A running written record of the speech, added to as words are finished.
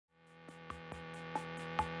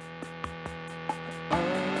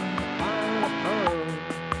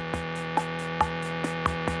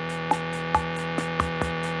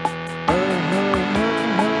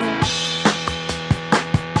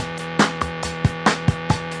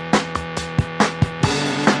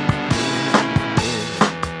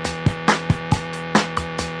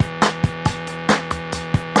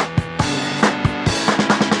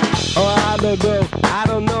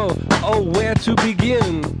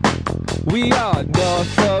We are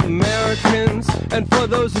North Americans, and for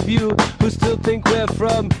those of you who still think we're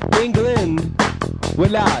from England, we're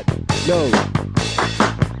not, no.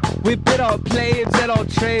 We've been on planes and on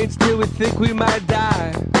trains till we think we might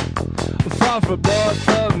die. Far from North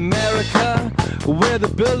America, where the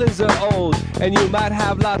buildings are old, and you might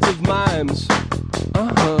have lots of mimes.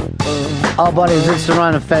 Oh, buddies, it's the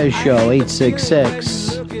Ron and Fez Show.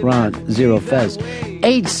 866 Ron Zero Fez.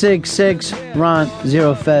 866 Ron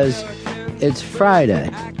Zero Fez. It's Friday,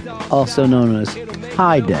 also known as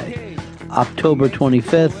High Day, October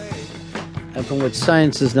 25th. And from what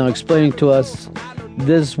science is now explaining to us,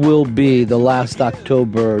 this will be the last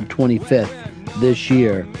October 25th this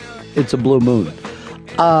year. It's a blue moon.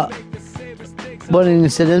 Wanting to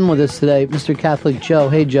sit in with us today, Mr. Catholic Joe.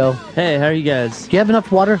 Hey, Joe. Hey, how are you guys? Do you have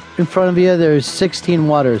enough water in front of you? There's 16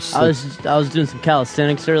 waters. I was doing some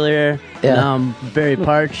calisthenics earlier. Yeah. Now I'm very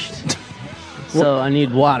parched, so I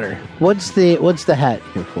need water. What's the hat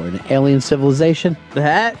here for? An alien civilization? The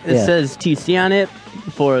hat? It says TC on it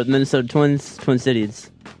for the Minnesota Twins, Twin Cities.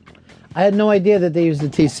 I had no idea that they used the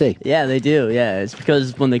TC. Yeah, they do. Yeah, it's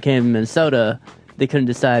because when they came to Minnesota, they couldn't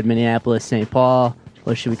decide Minneapolis, St. Paul.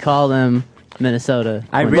 What should we call them? Minnesota.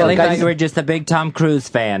 I really thought you were just a big Tom Cruise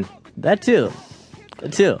fan. That too.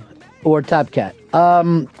 Or Top Cat.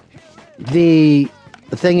 The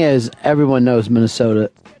thing is, everyone knows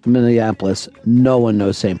Minneapolis. No one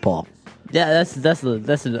knows St. Paul. Yeah, that's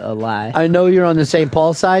a lie. I know you're on the St.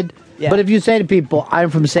 Paul side, but if you say to people, I'm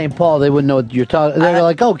from St. Paul, they wouldn't know what you're talking. They're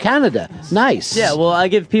like, oh, Canada. Nice. Yeah, well, I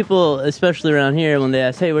give people, especially around here, when they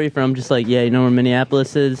ask, hey, where are you from? I'm just like, yeah, you know where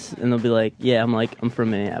Minneapolis is? And they'll be like, yeah, I'm from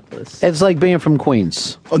Minneapolis. It's like being from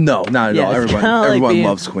Queens. Oh, no, not at all. Everyone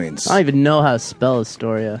loves Queens. I don't even know how to spell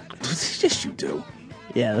Astoria. Yes, you do.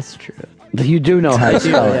 Yeah, that's true. You do know how to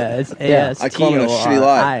spell it. Yeah, it's A-S-T-O-R-I. I call it a shitty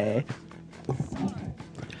lie.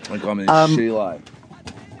 I call it a shitty lie.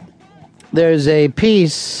 There's a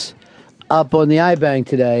piece up on the iBank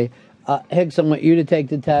today. Hicks, I want you to take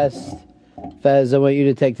the test. Fez, I want you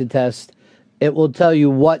to take the test. It will tell you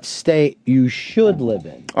what state you should live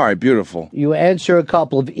in. All right, beautiful. You answer a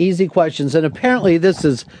couple of easy questions, and apparently this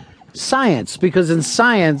is science, because in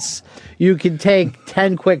science, you can take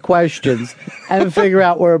 10 quick questions and figure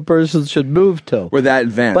out where a person should move to. We're that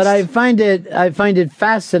advanced. But I find it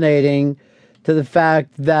fascinating to the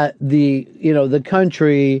fact that the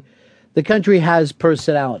country has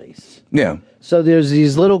personalities. Yeah. So there's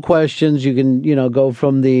these little questions you can, go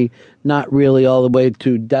from the not really all the way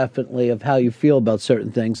to definitely of how you feel about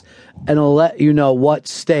certain things. And it'll let you know what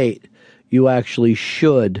state you actually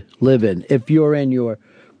should live in if you're in your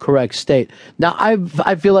correct state. Now,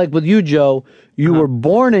 I feel like with you, Joe, you were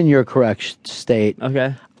born in your correct state.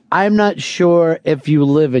 Okay. I'm not sure if you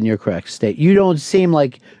live in your correct state. You don't seem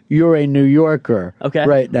like you're a New Yorker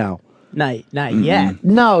right now. Not yet.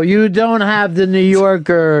 No, you don't have the New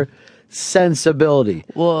Yorker sensibility.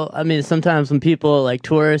 Well, I mean, sometimes when people, like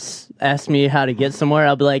tourists, ask me how to get somewhere,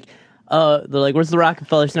 I'll be like, they're like, where's the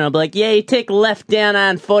Rockefeller Center? I'll be like, yeah, you take a left down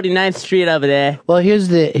on 49th Street over there. Well, here's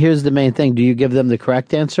the main thing. Do you give them the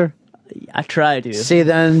correct answer? I try to. See,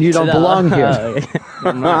 then you don't belong here.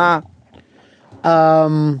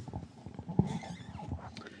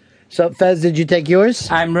 So, Fez, did you take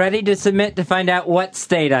yours? I'm ready to submit to find out what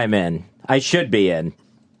state I'm in. I should be in.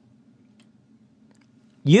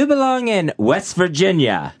 You belong in West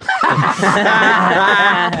Virginia. That's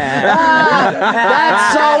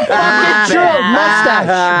so fucking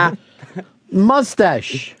true.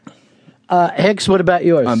 Mustache. Hicks, what about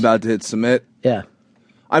yours? I'm about to hit submit. Yeah.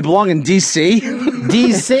 I belong in D.C.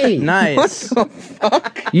 D.C. Nice. What the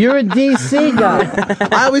fuck? You're a D.C. guy.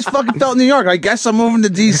 I always fucking felt New York. I guess I'm moving to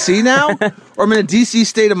D.C. now? Or I'm in a D.C.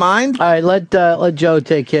 state of mind? All right, let Joe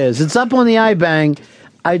take his. It's up on the iBang.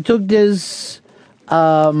 I took this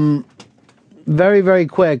very, very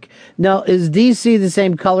quick. Now, is D.C. the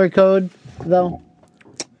same color code, though?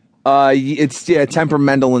 It's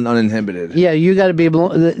temperamental and uninhibited. Yeah, you got to be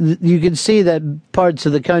able. You can see that parts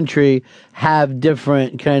of the country have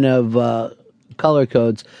different kind of color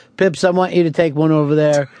codes. Pips, I want you to take one over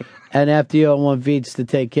there, and after you, I want Veets to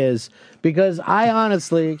take his, because I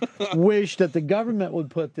honestly wish that the government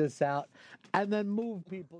would put this out and then move people.